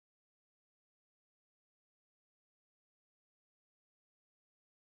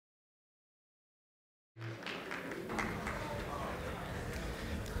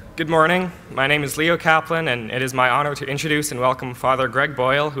Good morning. My name is Leo Kaplan, and it is my honor to introduce and welcome Father Greg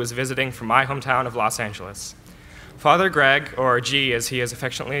Boyle, who is visiting from my hometown of Los Angeles. Father Greg, or G as he is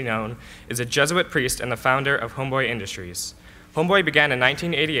affectionately known, is a Jesuit priest and the founder of Homeboy Industries. Homeboy began in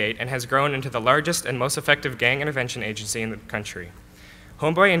 1988 and has grown into the largest and most effective gang intervention agency in the country.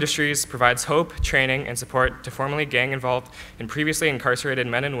 Homeboy Industries provides hope, training, and support to formerly gang-involved and previously incarcerated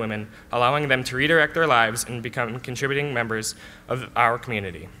men and women, allowing them to redirect their lives and become contributing members of our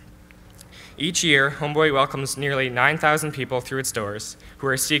community. Each year, Homeboy welcomes nearly 9,000 people through its doors who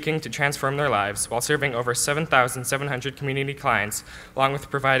are seeking to transform their lives while serving over 7,700 community clients, along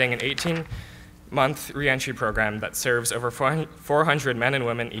with providing an 18-month reentry program that serves over 400 men and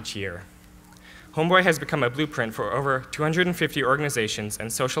women each year. Homeboy has become a blueprint for over 250 organizations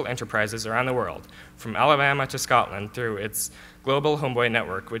and social enterprises around the world, from Alabama to Scotland, through its global Homeboy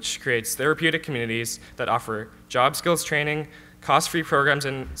network, which creates therapeutic communities that offer job skills training, cost-free programs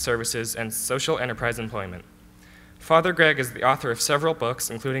and services, and social enterprise employment. Father Greg is the author of several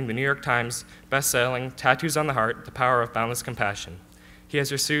books, including the New York Times Bestselling Tattoos on the Heart, The Power of Boundless Compassion. He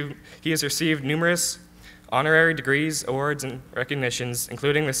has received numerous honorary degrees, awards, and recognitions,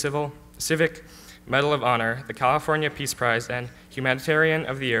 including the Civic Medal of Honor, the California Peace Prize, and Humanitarian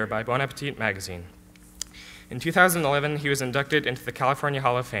of the Year by Bon Appetit Magazine. In 2011, he was inducted into the California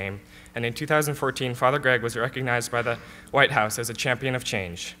Hall of Fame, and in 2014, Father Greg was recognized by the White House as a champion of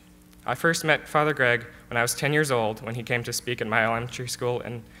change. I first met Father Greg when I was 10 years old when he came to speak at my elementary school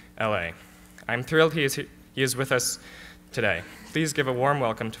in LA. I'm thrilled he is with us today. Please give a warm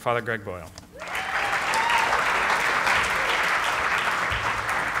welcome to Father Greg Boyle.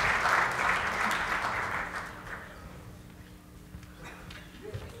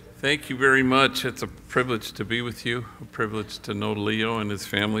 Thank you very much. It's a privilege to be with you, a privilege to know Leo and his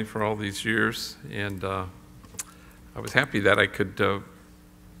family for all these years. And I was happy that I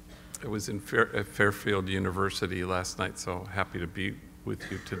was in at Fairfield University last night, so happy to be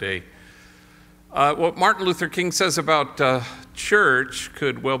with you today. What Martin Luther King says about church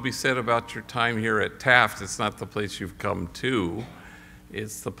could well be said about your time here at Taft. It's not the place you've come to,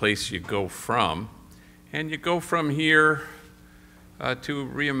 it's the place you go from. And you go from here to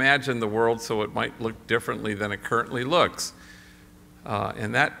reimagine the world so it might look differently than it currently looks.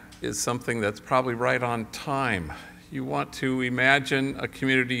 And that is something that's probably right on time. You want to imagine a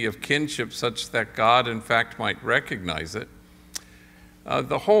community of kinship such that God, in fact, might recognize it.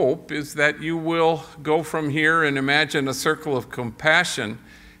 The hope is that you will go from here and imagine a circle of compassion,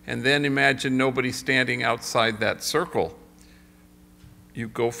 and then imagine nobody standing outside that circle. You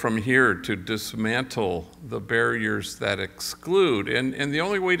go from here to dismantle the barriers that exclude. And the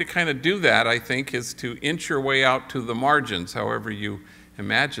only way to kind of do that, I think, is to inch your way out to the margins, however you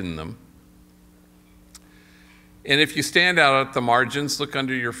imagine them. And if you stand out at the margins, look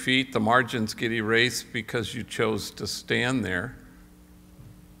under your feet, the margins get erased because you chose to stand there.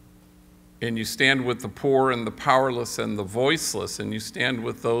 And you stand with the poor and the powerless and the voiceless, and you stand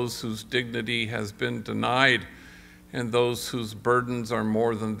with those whose dignity has been denied, and those whose burdens are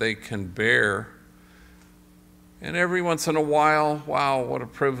more than they can bear. And every once in a while, wow, what a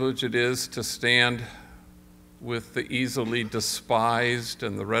privilege it is to stand with the easily despised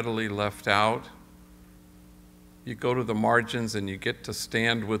and the readily left out. You go to the margins and you get to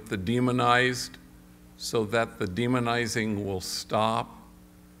stand with the demonized so that the demonizing will stop.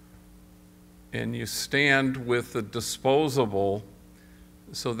 And you stand with the disposable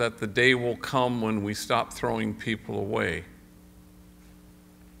so that the day will come when we stop throwing people away.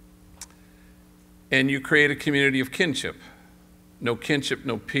 And you create a community of kinship. No kinship,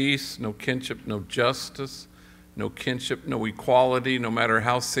 no peace. No kinship, no justice. No kinship, no equality. No matter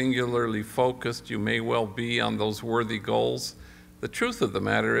how singularly focused you may well be on those worthy goals, the truth of the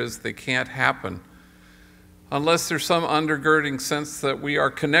matter is they can't happen unless there's some undergirding sense that we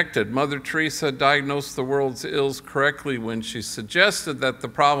are connected. Mother Teresa diagnosed the world's ills correctly when she suggested that the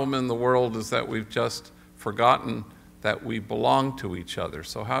problem in the world is that we've just forgotten that we belong to each other.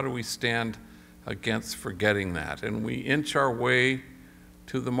 So how do we stand against forgetting that? And we inch our way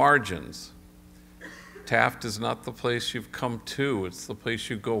to the margins. Taft is not the place you've come to, it's the place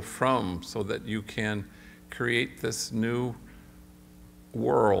you go from so that you can create this new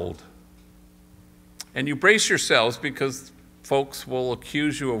world. And you brace yourselves because folks will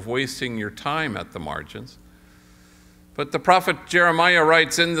accuse you of wasting your time at the margins. But the prophet Jeremiah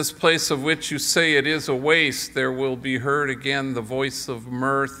writes, "In this place of which you say it is a waste, there will be heard again the voice of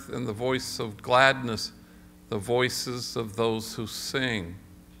mirth and the voice of gladness, the voices of those who sing."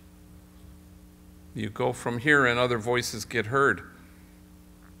 You go from here and other voices get heard.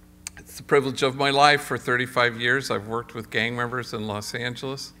 It's the privilege of my life. For 35 years, I've worked with gang members in Los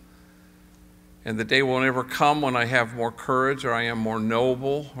Angeles. And the day will never come when I have more courage, or I am more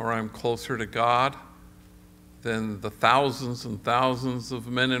noble, or I'm closer to God than the thousands and thousands of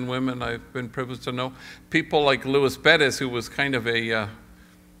men and women I've been privileged to know. People like Luis Bettis, who was kind of a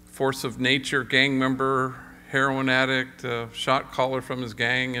force of nature, gang member, heroin addict, shot caller from his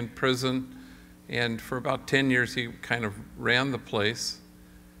gang in prison. And for about 10 years, he kind of ran the place.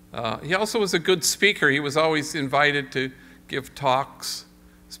 He also was a good speaker. He was always invited to give talks,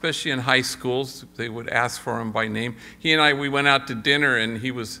 especially in high schools. They would ask for him by name. He and I, we went out to dinner, and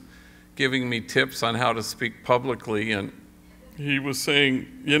he was giving me tips on how to speak publicly. And he was saying,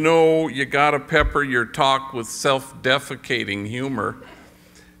 you know, you got to pepper your talk with self-defecating humor.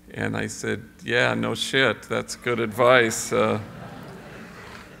 And I said, yeah, no shit, that's good advice. And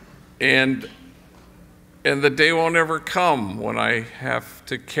the day won't ever come when I have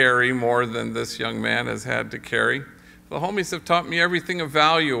to carry more than this young man has had to carry. The homies have taught me everything of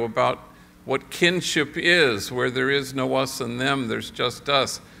value about what kinship is, where there is no us and them, there's just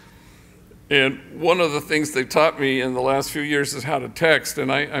us. And one of the things they've taught me in the last few years is how to text, and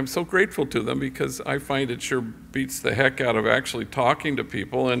I'm so grateful to them because I find it sure beats the heck out of actually talking to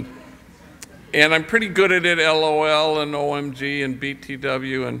people. And I'm pretty good at it, LOL and OMG and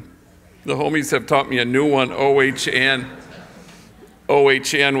BTW, and the homies have taught me a new one, OHN,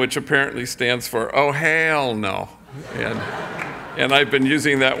 which apparently stands for oh hell no. And I've been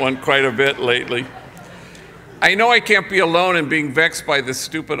using that one quite a bit lately. I know I can't be alone in being vexed by this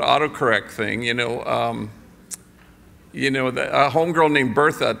stupid autocorrect thing. A homegirl named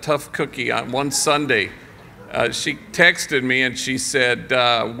Bertha, a tough cookie, on one Sunday, she texted me and she said,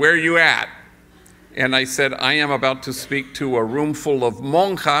 where you at? And I said, I am about to speak to a room full of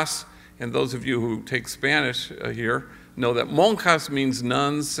monjas. And those of you who take Spanish here know that monjas means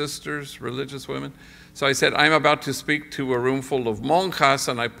nuns, sisters, religious women. So I said, I'm about to speak to a room full of monjas,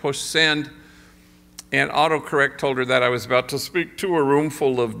 and I pushed send, and autocorrect told her that I was about to speak to a room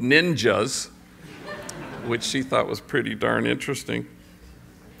full of ninjas, which she thought was pretty darn interesting.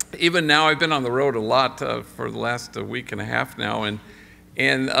 Even now, I've been on the road a lot for the last week and a half now, and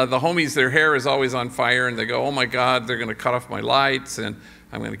the homies, their hair is always on fire, and they go, oh my God, they're gonna cut off my lights, and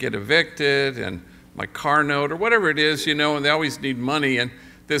I'm gonna get evicted, and my car note, or whatever it is, and they always need money. And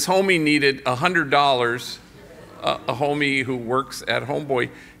this homie needed $100, a homie who works at Homeboy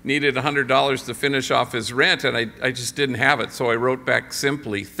needed $100 to finish off his rent, and I just didn't have it, so I wrote back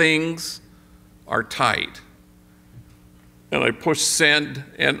simply, things are tight. And I pushed send,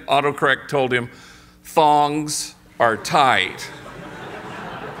 and autocorrect told him, thongs are tight.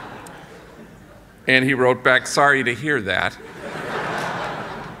 And he wrote back, sorry to hear that.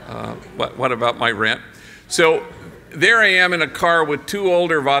 What about my rent? So there I am in a car with two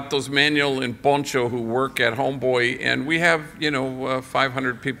older vatos, Manuel and Poncho, who work at Homeboy, and we have,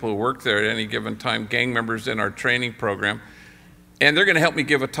 500 people who work there at any given time, gang members in our training program. And they're gonna help me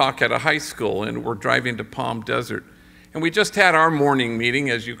give a talk at a high school, and we're driving to Palm Desert. And we just had our morning meeting,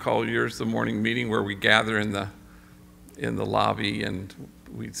 as you call yours the morning meeting, where we gather in the lobby and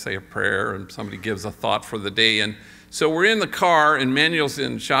we say a prayer and somebody gives a thought for the day. And so we're in the car, and Manuel's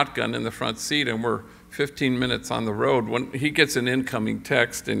in shotgun in the front seat, and we're 15 minutes on the road when he gets an incoming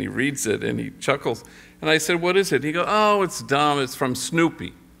text, and he reads it and he chuckles. And I said, what is it? He goes, oh, it's dumb, it's from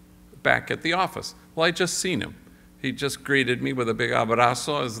Snoopy back at the office. Well, I just seen him. He just greeted me with a big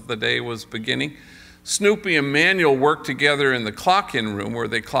abrazo as the day was beginning. Snoopy and Manuel work together in the clock-in room where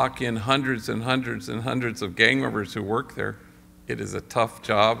they clock in hundreds and hundreds and hundreds of gang members who work there. It is a tough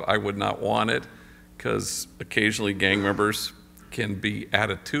job. I would not want it because occasionally gang members can be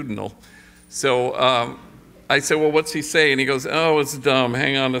attitudinal. So I said, well, what's he say? And he goes, oh, it's dumb.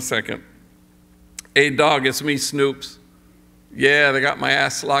 Hang on a second. Hey, dog, it's me, Snoops. Yeah, they got my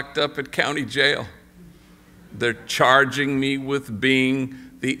ass locked up at county jail. They're charging me with being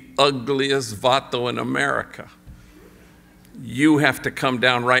the ugliest vato in America. You have to come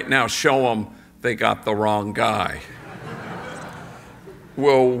down right now, show them they got the wrong guy.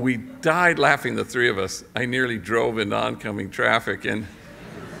 Well, we died laughing, the three of us. I nearly drove into oncoming traffic. And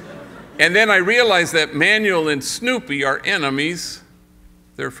then I realized that Manuel and Snoopy are enemies.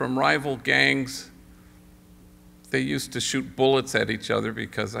 They're from rival gangs. They used to shoot bullets at each other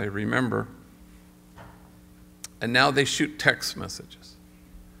because I remember. And now they shoot text messages.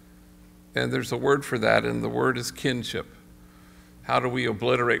 And there's a word for that, and the word is kinship. How do we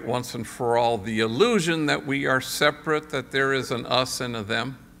obliterate once and for all the illusion that we are separate, that there is an us and a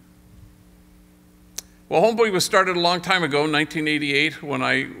them? Well, Homeboy was started a long time ago, 1988, when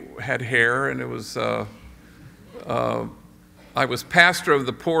I had hair, and it was, I was pastor of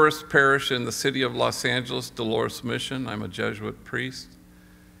the poorest parish in the city of Los Angeles, Dolores Mission. I'm a Jesuit priest.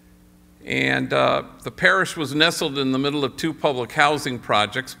 And the parish was nestled in the middle of two public housing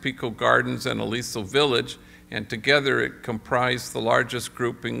projects, Pico Gardens and Aliso Village, and together it comprised the largest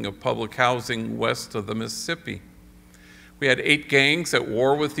grouping of public housing west of the Mississippi. We had 8 gangs at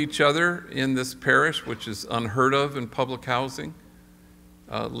war with each other in this parish, which is unheard of in public housing,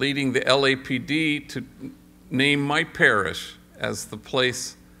 leading the LAPD to name my parish as the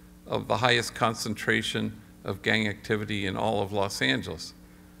place of the highest concentration of gang activity in all of Los Angeles.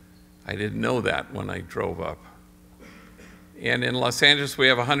 I didn't know that when I drove up. And in Los Angeles, we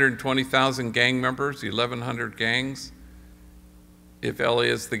have 120,000 gang members, 1,100 gangs. If LA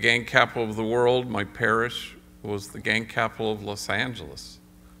is the gang capital of the world, my parish was the gang capital of Los Angeles.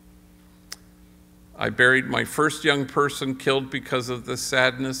 I buried my first young person killed because of this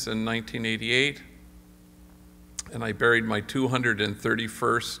sadness in 1988, and I buried my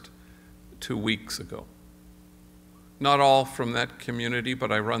 231st 2 weeks ago. Not all from that community,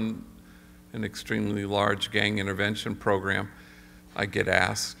 but I run an extremely large gang intervention program. I get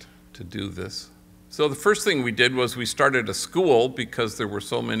asked to do this. So the first thing we did was we started a school because there were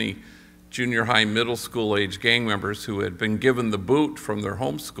so many junior high, middle school age gang members who had been given the boot from their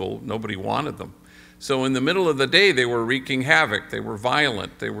home school. Nobody wanted them. So in the middle of the day, they were wreaking havoc. They were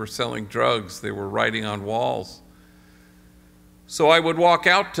violent. They were selling drugs. They were writing on walls. So I would walk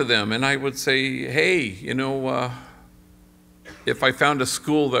out to them and I would say, hey, you know, if I found a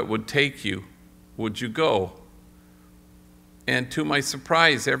school that would take you, would you go? And to my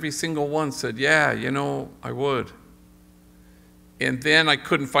surprise, every single one said, yeah, you know, I would. And then I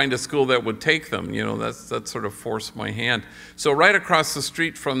couldn't find a school that would take them. You know, that sort of forced my hand. So right across the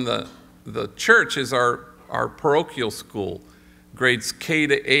street from the church is our parochial school. Grades K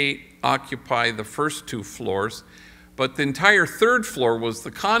to 8 occupy the first 2 floors, but the entire 3rd floor was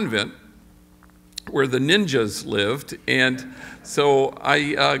the convent where the ninjas lived. And so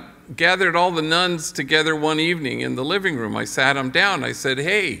I gathered all the nuns together one evening in the living room. I sat them down. I said,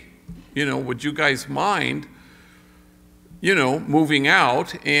 hey, you know, would you guys mind, you know, moving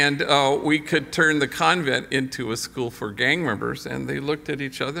out, and we could turn the convent into a school for gang members? And they looked at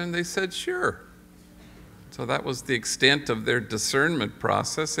each other and they said, sure. So that was the extent of their discernment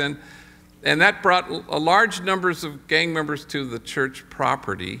process. And that brought a large numbers of gang members to the church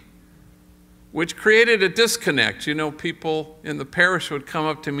property, which created a disconnect. You know, people in the parish would come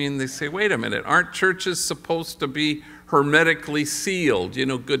up to me and they say, wait a minute, aren't churches supposed to be hermetically sealed? You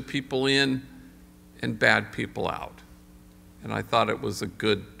know, good people in and bad people out. And I thought it was a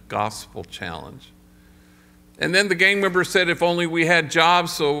good gospel challenge. And then the gang members said if only we had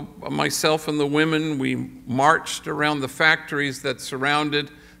jobs, so myself and the women, we marched around the factories that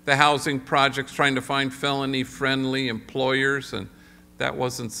surrounded the housing projects trying to find felony-friendly employers, and that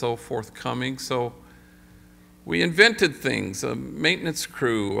wasn't so forthcoming. So we invented things, a maintenance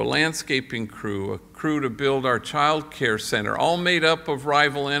crew, a landscaping crew, a crew to build our child care center, all made up of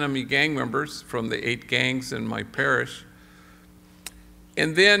rival enemy gang members from the 8 gangs in my parish.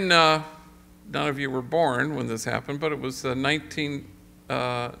 And then, none of you were born when this happened, but it was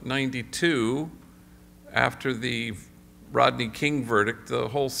 1992, after the Rodney King verdict, the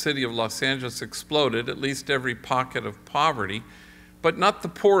whole city of Los Angeles exploded, at least every pocket of poverty, but not the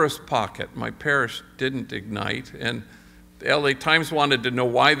poorest pocket. My parish didn't ignite, and the LA Times wanted to know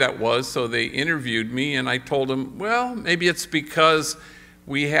why that was, so they interviewed me, and I told them, well, maybe it's because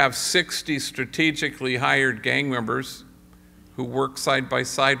we have 60 strategically hired gang members who work side by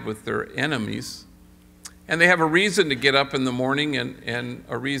side with their enemies, and they have a reason to get up in the morning and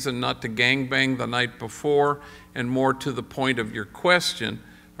a reason not to gangbang the night before, and more to the point of your question,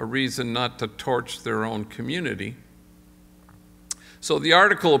 a reason not to torch their own community. So the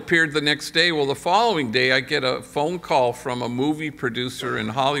article appeared the next day. Well, the following day, I get a phone call from a movie producer in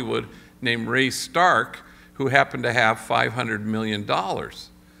Hollywood named Ray Stark, who happened to have $500 million.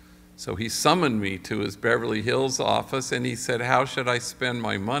 So he summoned me to his Beverly Hills office, and he said, how should I spend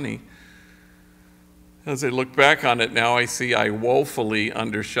my money? As I look back on it now, I see I woefully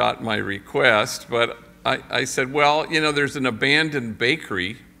undershot my request, but I said, well, you know, there's an abandoned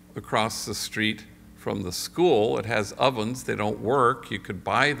bakery across the street from the school. It has ovens. They don't work. You could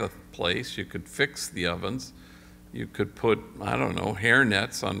buy the place. You could fix the ovens. You could put, I don't know,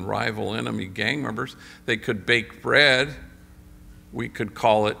 hairnets on rival enemy gang members. They could bake bread. We could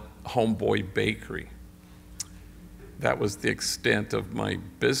call it Homeboy Bakery. That was the extent of my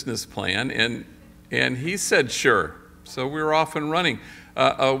business plan, and he said sure. So we were off and running.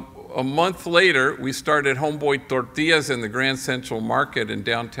 A month later, we started Homeboy Tortillas in the Grand Central Market in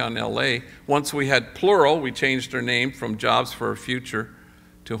downtown LA. Once we had plural, we changed our name from Jobs for a Future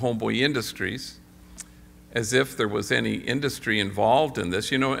to Homeboy Industries. as if there was any industry involved in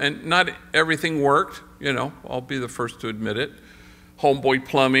this, and not everything worked, I'll be the first to admit it. Homeboy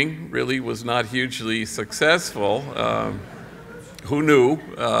Plumbing really was not hugely successful. Who knew?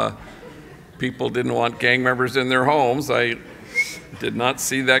 People didn't want gang members in their homes. I did not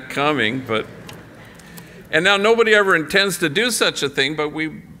see that coming, and now nobody ever intends to do such a thing, but we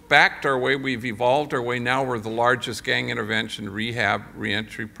backed our way, we've evolved our way. Now we're the largest gang intervention rehab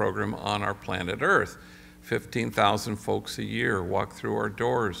reentry program on our planet Earth. 15,000 folks a year walk through our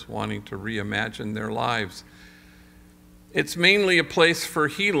doors wanting to reimagine their lives. It's mainly a place for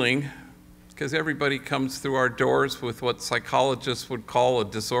healing because everybody comes through our doors with what psychologists would call a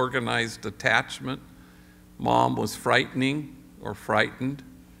disorganized attachment. Mom was frightening or frightened,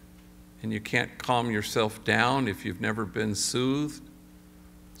 and you can't calm yourself down if you've never been soothed.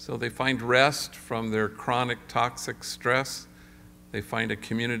 So they find rest from their chronic toxic stress. They find a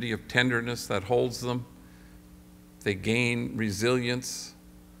community of tenderness that holds them. They gain resilience.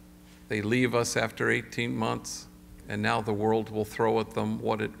 They leave us after 18 months, and now the world will throw at them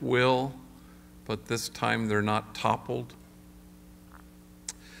what it will, but this time they're not toppled.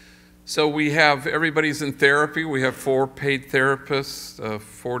 So everybody's in therapy. We have 4 paid therapists,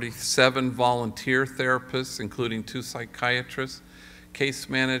 47 volunteer therapists, including 2 psychiatrists, case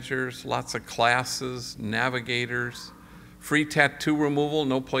managers, lots of classes, navigators, free tattoo removal.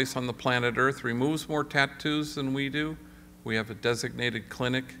 No place on the planet Earth removes more tattoos than we do. We have a designated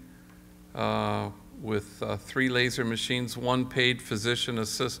clinic with 3 laser machines, 1 paid physician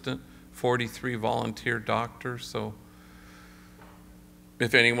assistant, 43 volunteer doctors. So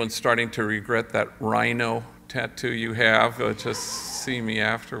if anyone's starting to regret that rhino tattoo you have, just see me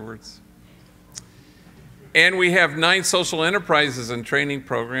afterwards. And we have 9 social enterprises and training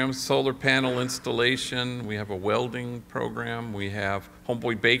programs, solar panel installation, we have a welding program, we have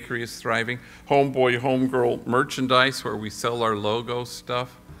Homeboy Bakery is thriving, Homeboy Homegirl merchandise where we sell our logo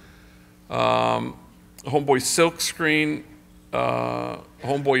stuff, Homeboy Silkscreen,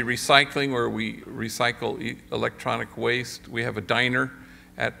 Homeboy Recycling where we recycle electronic waste. We have a diner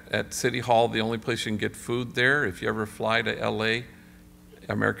at City Hall, the only place you can get food there. If you ever fly to LA,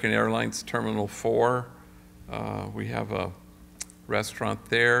 American Airlines Terminal 4, we have a restaurant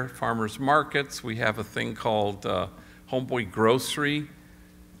there. Farmers markets, we have a thing called Homeboy Grocery,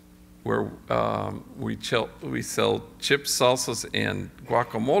 where we sell chips, salsas, and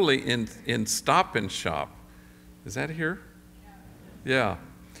guacamole in Stop and Shop. Is that here? Yeah.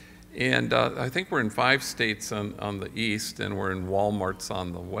 And I think we're in 5 states on the east, and we're in Walmarts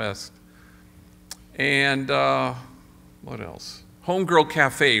on the west. And what else? Homegirl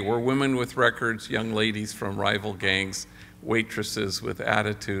Cafe, where women with records, young ladies from rival gangs, waitresses with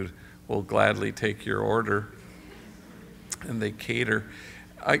attitude will gladly take your order, and they cater.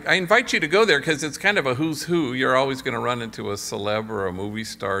 I invite you to go there because it's kind of a who's who. You're always going to run into a celeb or a movie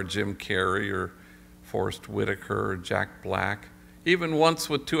star, Jim Carrey or Forrest Whitaker or Jack Black. Even once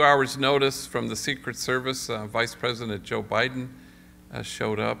with 2 hours notice from the Secret Service, Vice President Joe Biden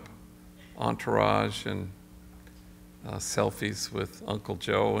showed up, entourage, and selfies with Uncle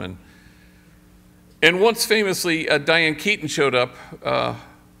Joe. And once famously, Diane Keaton showed up,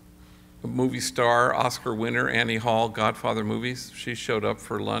 a movie star, Oscar winner, Annie Hall, Godfather movies. She showed up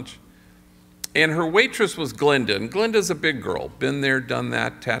for lunch. And her waitress was Glenda. And Glenda's a big girl, been there, done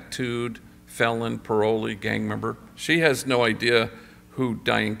that, tattooed, felon, parolee, gang member. She has no idea who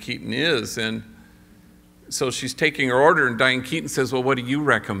Diane Keaton is. And so she's taking her order, and Diane Keaton says, well, what do you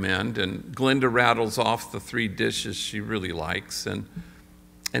recommend? And Glenda rattles off the 3 dishes she really likes. And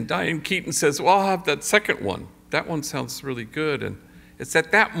Diane Keaton says, well, I'll have that second one. That one sounds really good. And it's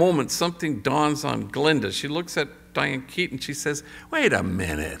at that moment something dawns on Glenda. She looks at Diane Keaton. She says, wait a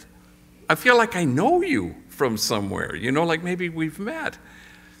minute. I feel like I know you from somewhere, like maybe we've met.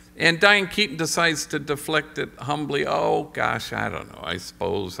 And Diane Keaton decides to deflect it humbly. Oh, gosh, I don't know. I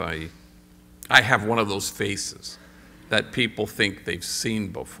suppose I have one of those faces that people think they've seen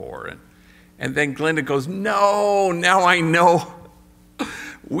before. And then Glenda goes, no, now I know.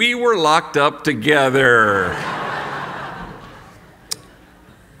 We were locked up together.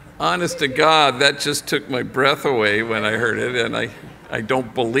 Honest to God, that just took my breath away when I heard it, and I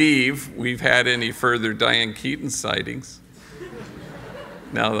don't believe we've had any further Diane Keaton sightings,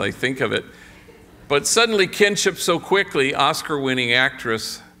 now that I think of it. But suddenly kinship so quickly, Oscar-winning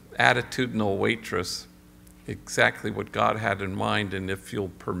actress, attitudinal waitress, exactly what God had in mind. And if you'll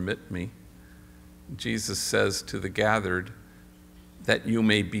permit me, Jesus says to the gathered, that you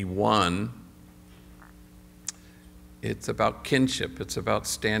may be one. It's about kinship. It's about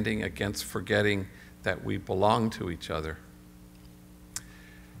standing against forgetting that we belong to each other.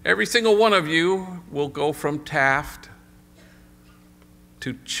 Every single one of you will go from Taft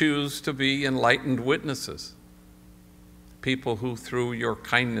to choose to be enlightened witnesses. People who, through your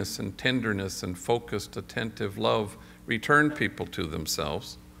kindness and tenderness and focused, attentive love, return people to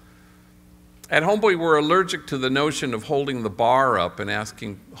themselves. At Homeboy, we're allergic to the notion of holding the bar up and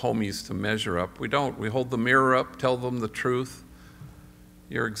asking homies to measure up. We don't. We hold the mirror up, tell them the truth.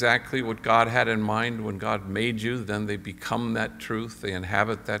 You're exactly what God had in mind when God made you. Then they become that truth. They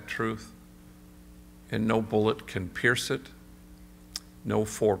inhabit that truth. And no bullet can pierce it. No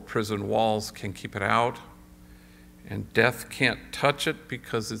 4 prison walls can keep it out. And death can't touch it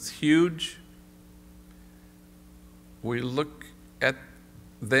because it's huge. We look at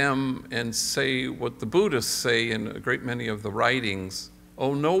them and say what the Buddhists say in a great many of the writings,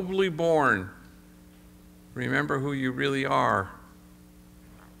 "O nobly born, remember who you really are."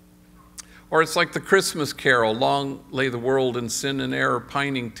 Or it's like the Christmas carol, "Long lay the world in sin and error,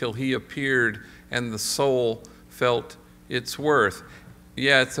 pining till he appeared, and the soul felt its worth."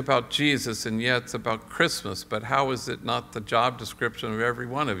 Yeah, it's about Jesus, and yeah, it's about Christmas, but how is it not the job description of every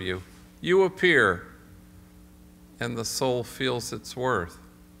one of you? You appear, and the soul feels its worth.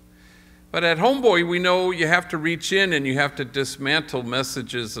 But at Homeboy, we know you have to reach in and you have to dismantle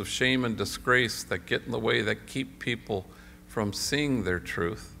messages of shame and disgrace that get in the way, that keep people from seeing their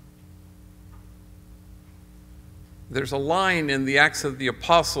truth. There's a line in the Acts of the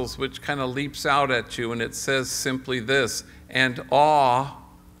Apostles which kind of leaps out at you, and it says simply this, "And awe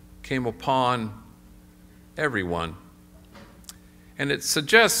came upon everyone." And it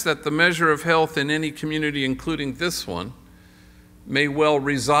suggests that the measure of health in any community, including this one, may well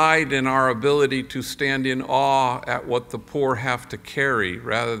reside in our ability to stand in awe at what the poor have to carry,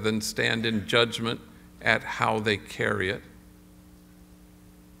 rather than stand in judgment at how they carry it.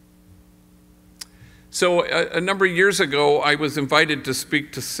 So a number of years ago, I was invited to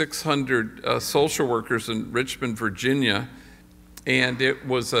speak to 600 social workers in Richmond, Virginia, and it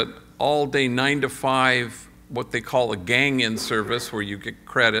was an all-day 9 to 5, what they call a gang-in service, where you get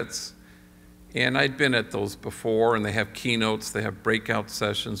credits. And I'd been at those before, and they have keynotes, they have breakout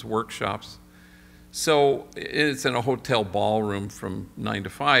sessions, workshops. So it's in a hotel ballroom from 9 to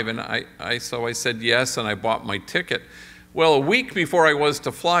 5, and so I said yes, and I bought my ticket. Well, a week before I was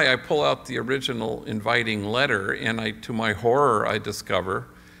to fly, I pull out the original inviting letter, and to my horror, I discover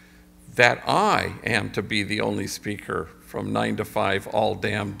that I am to be the only speaker from 9 to 5 all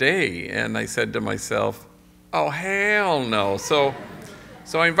damn day. And I said to myself, oh, hell no. So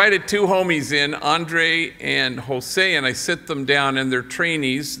I invited 2 homies in, Andre and Jose, and I sit them down, and they're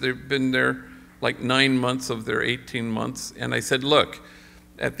trainees. They've been there like 9 months of their 18 months. And I said, look,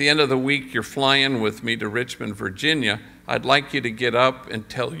 at the end of the week, you're flying with me to Richmond, Virginia. I'd like you to get up and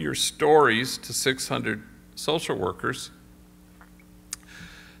tell your stories to 600 social workers.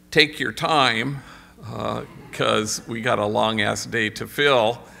 Take your time, because we got a long-ass day to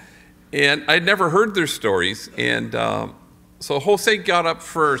fill. And I'd never heard their stories. And so Jose got up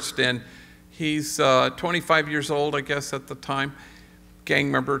first, and he's 25 years old, I guess, at the time.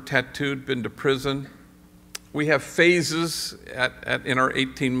 Gang member, tattooed, been to prison. We have phases in our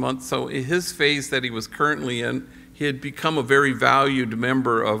 18 months. So his phase that he was currently in, he had become a very valued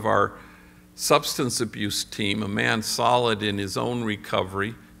member of our substance abuse team, a man solid in his own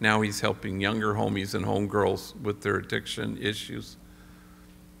recovery. Now he's helping younger homies and homegirls with their addiction issues.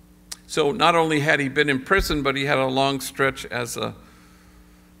 So not only had he been in prison, but he had a long stretch as a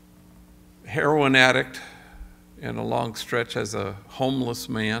heroin addict and a long stretch as a homeless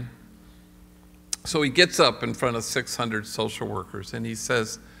man. So he gets up in front of 600 social workers and he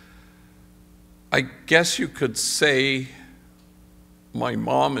says, I guess you could say my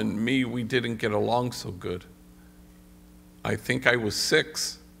mom and me, we didn't get along so good. I think I was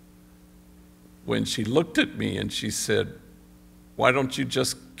 6 when she looked at me and she said, why don't you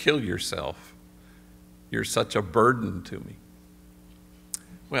just kill yourself? You're such a burden to me.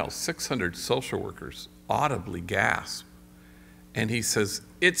 Well, 600 social workers audibly gasp. And he says,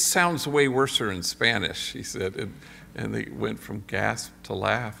 it sounds way worse in Spanish, he said. And they went from gasp to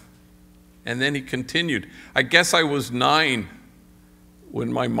laugh. And then he continued, I guess I was 9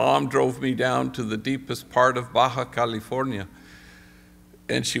 when my mom drove me down to the deepest part of Baja California.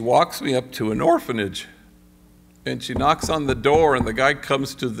 And she walks me up to an orphanage. And she knocks on the door, and the guy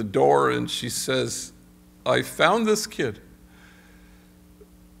comes to the door, and she says, I found this kid.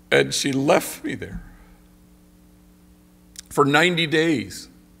 And she left me there for 90 days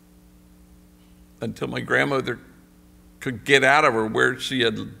until my grandmother could get out of her where she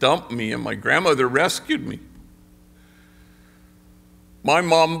had dumped me, and my grandmother rescued me. My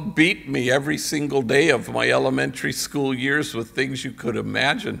mom beat me every single day of my elementary school years with things you could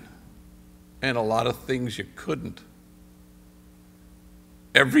imagine and a lot of things you couldn't.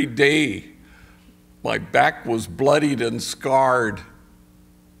 Every day, my back was bloodied and scarred.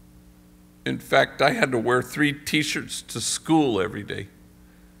 In fact, I had to wear 3 t-shirts to school every day.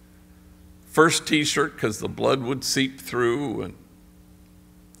 First t-shirt because the blood would seep through, and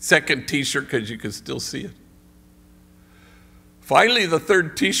second t-shirt because you could still see it. Finally, the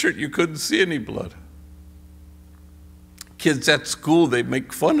third t-shirt, you couldn't see any blood. Kids at school, they'd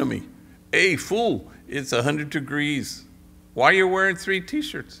make fun of me. Hey, fool, it's 100 degrees. Why are you wearing 3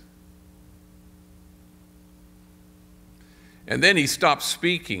 t-shirts? And then he stopped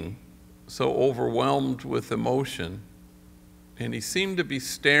speaking, so overwhelmed with emotion, and he seemed to be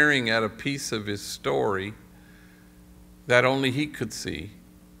staring at a piece of his story that only he could see.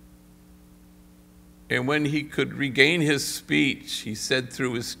 And when he could regain his speech, he said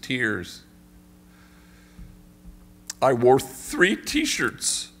through his tears, I wore 3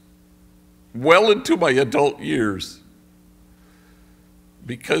 t-shirts well into my adult years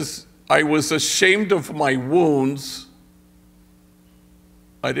because I was ashamed of my wounds.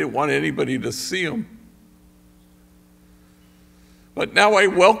 I didn't want anybody to see them. But now I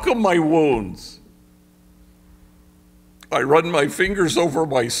welcome my wounds. I run my fingers over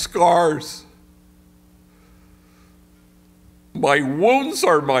my scars. My wounds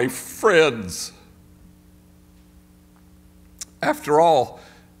are my friends. After all,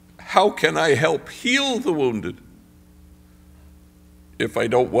 how can I help heal the wounded if I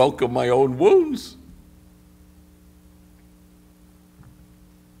don't welcome my own wounds?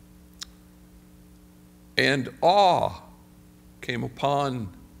 And awe came upon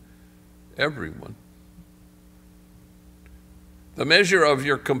everyone. The measure of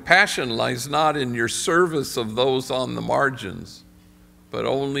your compassion lies not in your service of those on the margins, but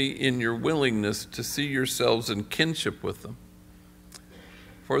only in your willingness to see yourselves in kinship with them.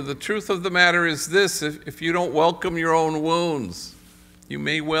 For the truth of the matter is this, if you don't welcome your own wounds, you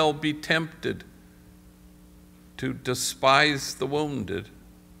may well be tempted to despise the wounded.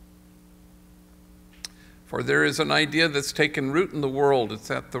 For there is an idea that's taken root in the world. It's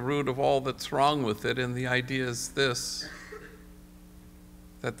at the root of all that's wrong with it, and the idea is this,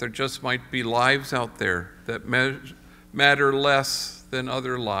 that there just might be lives out there that matter less than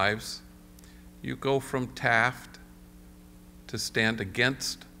other lives. You go from Taft to stand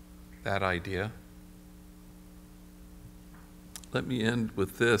against that idea. Let me end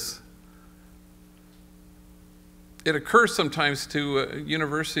with this. It occurs sometimes to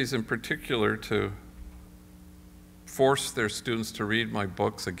universities in particular to force their students to read my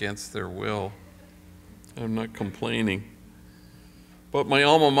books against their will. I'm not complaining. But my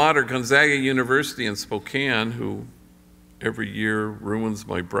alma mater, Gonzaga University in Spokane, who every year ruins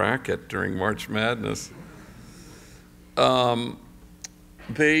my bracket during March Madness,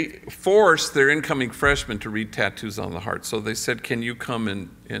 they forced their incoming freshmen to read Tattoos on the Heart. So they said, can you come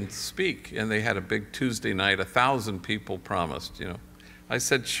and speak? And they had a big Tuesday night, 1,000 people promised, I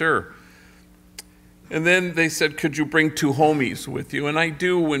said, sure. And then they said, could you bring 2 homies with you? And I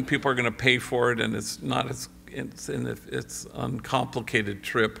do when people are going to pay for it, and it's uncomplicated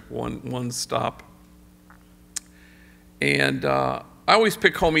trip, one stop. And I always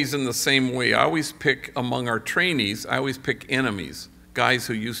pick homies in the same way. I always pick, among our trainees, I always pick enemies, guys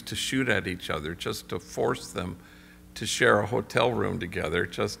who used to shoot at each other just to force them to share a hotel room together,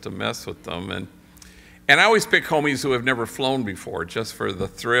 just to mess with them. And I always pick homies who have never flown before, just for the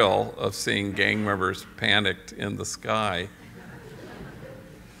thrill of seeing gang members panicked in the sky.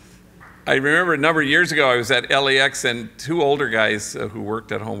 I remember a number of years ago, I was at LAX, and 2 older guys who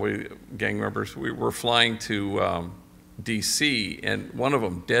worked at Homeboy, gang members, we were flying to DC, and one of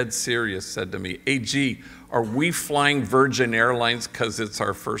them, dead serious, said to me, hey, G, are we flying Virgin Airlines because it's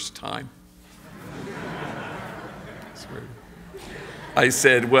our first time? I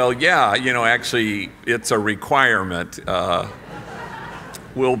said, well, yeah, actually, it's a requirement.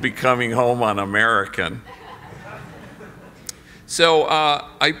 We'll be coming home on American. So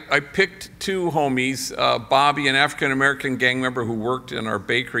I picked 2 homies, Bobby, an African-American gang member who worked in our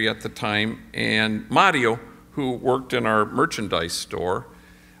bakery at the time, and Mario, who worked in our merchandise store.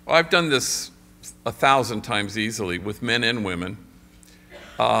 Well, I've done this 1,000 times easily with men and women.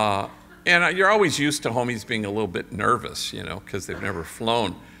 And you're always used to homies being a little bit nervous, because they've never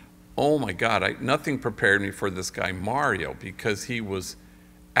flown. Oh my God, nothing prepared me for this guy, Mario, because he was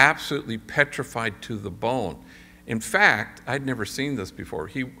absolutely petrified to the bone. In fact, I'd never seen this before.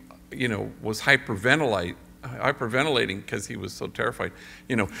 He, was hyperventilating because he was so terrified,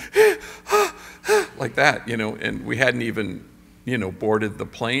 like that, and we hadn't even boarded the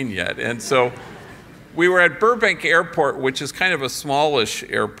plane yet. And so we were at Burbank Airport, which is kind of a smallish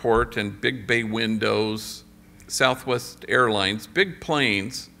airport, and big bay windows, Southwest Airlines, big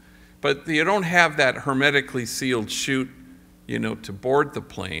planes, but you don't have that hermetically sealed chute, to board the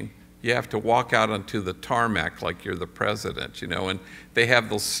plane. You have to walk out onto the tarmac like you're the president, and they have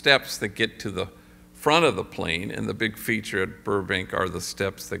those steps that get to the front of the plane, and the big feature at Burbank are the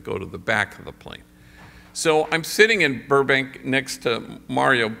steps that go to the back of the plane. So I'm sitting in Burbank next to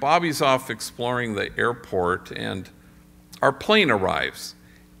Mario. Bobby's off exploring the airport, and our plane arrives.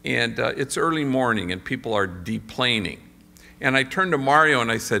 And it's early morning, and people are deplaning. And I turned to Mario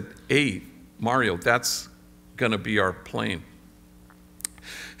and I said, "Hey, Mario, that's gonna be our plane."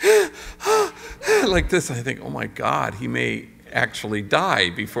 Like this, I think, oh my God, he may actually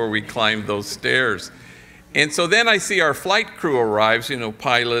die before we climb those stairs. And so then I see our flight crew arrives,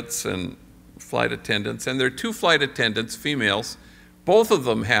 pilots and flight attendants, and there are 2 flight attendants, females. Both of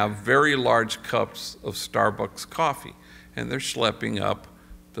them have very large cups of Starbucks coffee, and they're schlepping up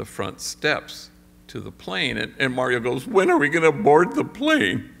the front steps to the plane. And Mario goes, "When are we going to board the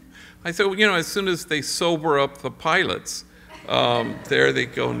plane?" I said, well, as soon as they sober up the pilots. There they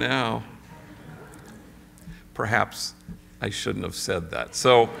go now. Perhaps I shouldn't have said that.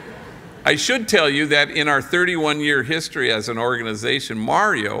 So I should tell you that in our 31-year history as an organization,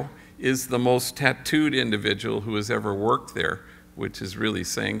 Mario is the most tattooed individual who has ever worked there, which is really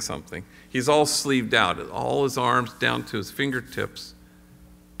saying something. He's all sleeved out, all his arms down to his fingertips,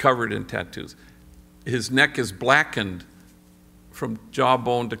 covered in tattoos. His neck is blackened from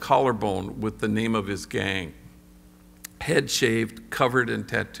jawbone to collarbone with the name of his gang. Head shaved, covered in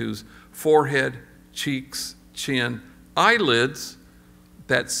tattoos, forehead, cheeks, chin, eyelids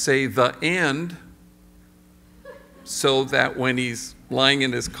that say "the end," so that when he's lying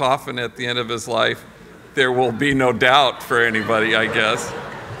in his coffin at the end of his life, there will be no doubt for anybody, I guess.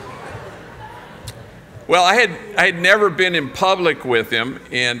 Well, I had never been in public with him,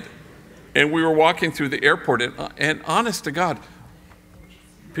 and we were walking through the airport, and honest to God,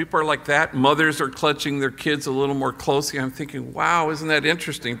 people are like that. Mothers are clutching their kids a little more closely. I'm thinking, wow, isn't that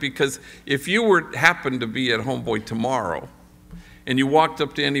interesting? Because if you happened to be at Homeboy tomorrow, and you walked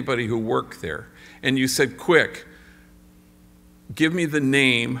up to anybody who worked there, and you said, "Quick, give me the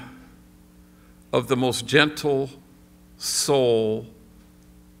name of the most gentle soul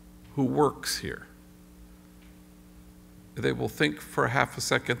who works here," they will think for half a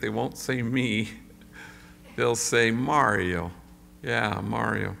second. They won't say me. They'll say Mario. Yeah,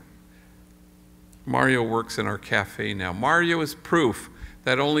 Mario. Mario works in our cafe now. Mario is proof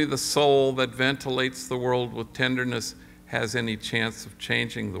that only the soul that ventilates the world with tenderness has any chance of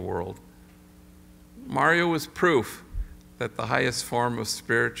changing the world. Mario is proof that the highest form of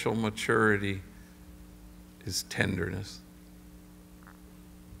spiritual maturity is tenderness.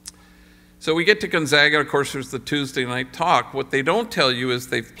 So we get to Gonzaga. Of course, there's the Tuesday night talk. What they don't tell you is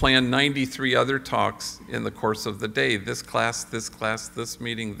they've planned 93 other talks in the course of the day. This class, this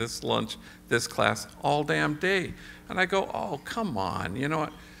meeting, this lunch, this class, all damn day. And I go, oh, come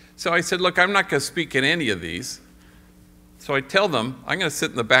on, So I said, look, I'm not going to speak in any of these. So I tell them, I'm going to sit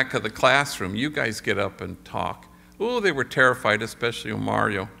in the back of the classroom. You guys get up and talk. Oh, they were terrified, especially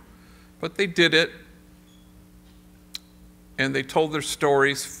Mario. But they did it. And they told their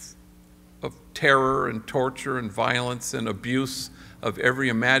stories of terror and torture and violence and abuse of every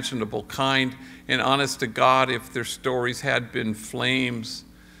imaginable kind. And honest to God, if their stories had been flames,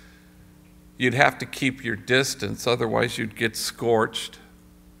 you'd have to keep your distance, otherwise you'd get scorched.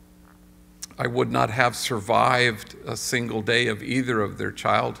 I would not have survived a single day of either of their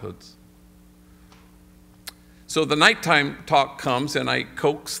childhoods. So the nighttime talk comes, and I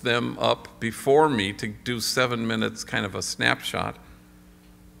coax them up before me to do 7 minutes, kind of a snapshot,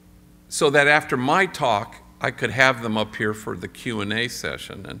 so that after my talk, I could have them up here for the Q&A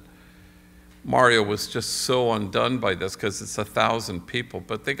session. And Mario was just so undone by this because it's 1,000 people,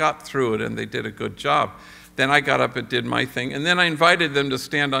 but they got through it and they did a good job. Then I got up and did my thing, and then I invited them to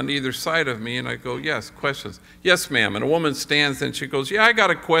stand on either side of me, and I go, yes, questions. Yes, ma'am. And a woman stands and she goes, yeah, I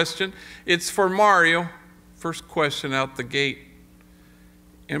got a question. It's for Mario. First question out the gate.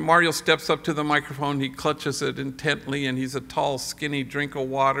 And Mario steps up to the microphone, he clutches it intently, and he's a tall, skinny drink of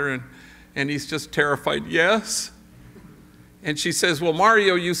water, and he's just terrified, yes? And she says, well,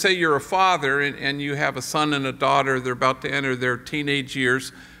 Mario, you say you're a father, and you have a son and a daughter, they're about to enter their teenage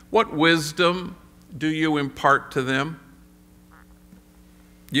years. What wisdom do you impart to them?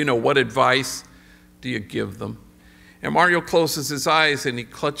 What advice do you give them? And Mario closes his eyes, and he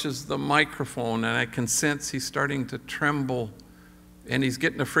clutches the microphone, and I can sense he's starting to tremble. And he's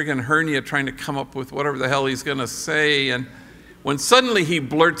getting a friggin' hernia trying to come up with whatever the hell he's going to say. And when suddenly he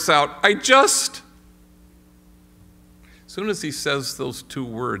blurts out, As soon as he says those two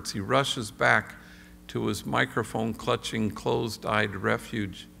words, he rushes back to his microphone-clutching, closed-eyed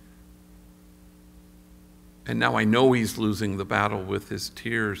refuge. And now I know he's losing the battle with his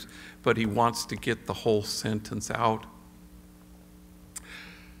tears, but he wants to get the whole sentence out.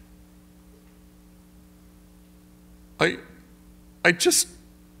 I just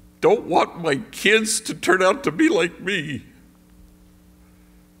don't want my kids to turn out to be like me.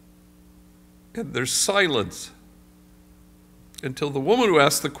 And there's silence until the woman who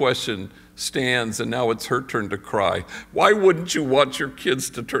asked the question stands, and now it's her turn to cry. Why wouldn't you want your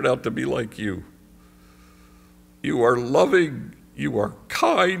kids to turn out to be like you? You are loving, you are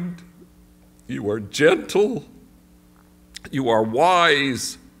kind, you are gentle, you are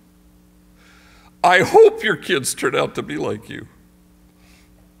wise. I hope your kids turn out to be like you.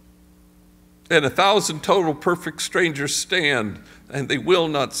 And 1,000 total perfect strangers stand, and they will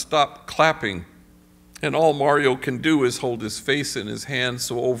not stop clapping. And all Mario can do is hold his face in his hands,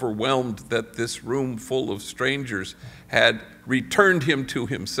 so overwhelmed that this room full of strangers had returned him to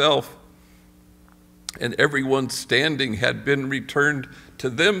himself. And everyone standing had been returned to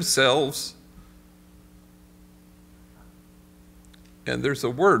themselves. And there's a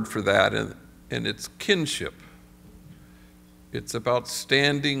word for that, and it's kinship. It's about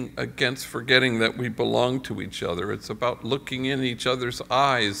standing against forgetting that we belong to each other. It's about looking in each other's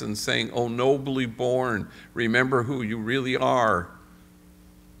eyes and saying, "Oh, nobly born, remember who you really are."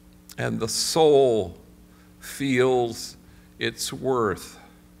 And the soul feels its worth.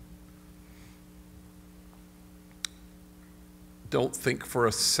 Don't think for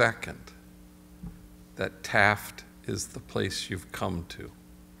a second that Taft is the place you've come to.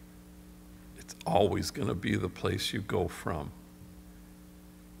 It's always going to be the place you go from.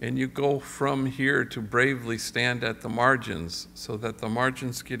 And you go from here to bravely stand at the margins so that the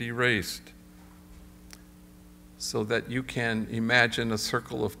margins get erased, so that you can imagine a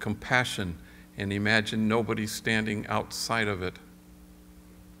circle of compassion and imagine nobody standing outside of it.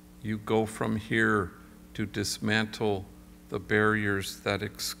 You go from here to dismantle the barriers that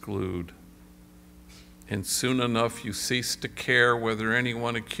exclude. And soon enough, you cease to care whether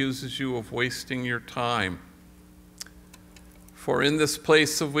anyone accuses you of wasting your time. For in this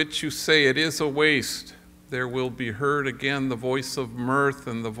place of which you say it is a waste, there will be heard again the voice of mirth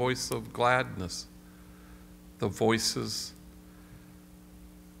and the voice of gladness, the voices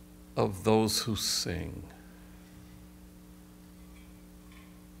of those who sing.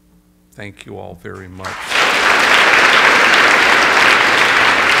 Thank you all very much.